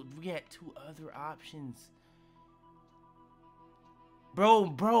prison. So we had 2 other options.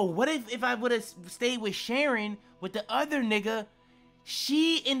 Bro, what if I would have stayed with Sharon with the other nigga?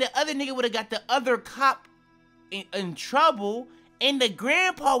 She and the other nigga would have got the other cop in trouble, and the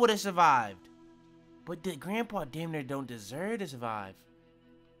grandpa would have survived. But the grandpa damn near don't deserve to survive.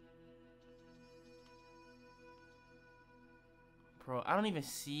 Bro, I don't even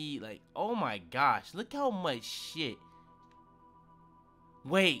see, like, oh my gosh, look how much shit.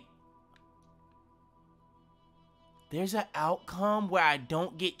 Wait. There's an outcome where I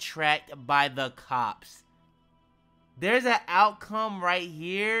don't get tracked by the cops. There's an outcome right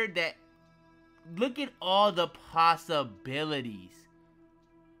here that, look at all the possibilities.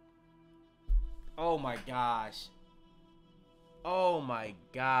 Oh my gosh. Oh my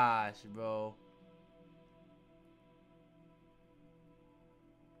gosh, bro.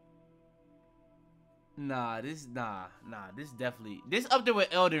 Nah, this definitely, this up there with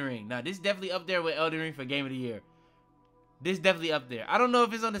Elden Ring. Nah, this definitely up there with Elden Ring for Game of the Year. This definitely up there. I don't know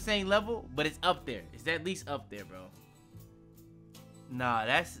if it's on the same level, but it's up there. It's at least up there, bro. Nah,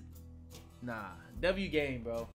 W game, bro.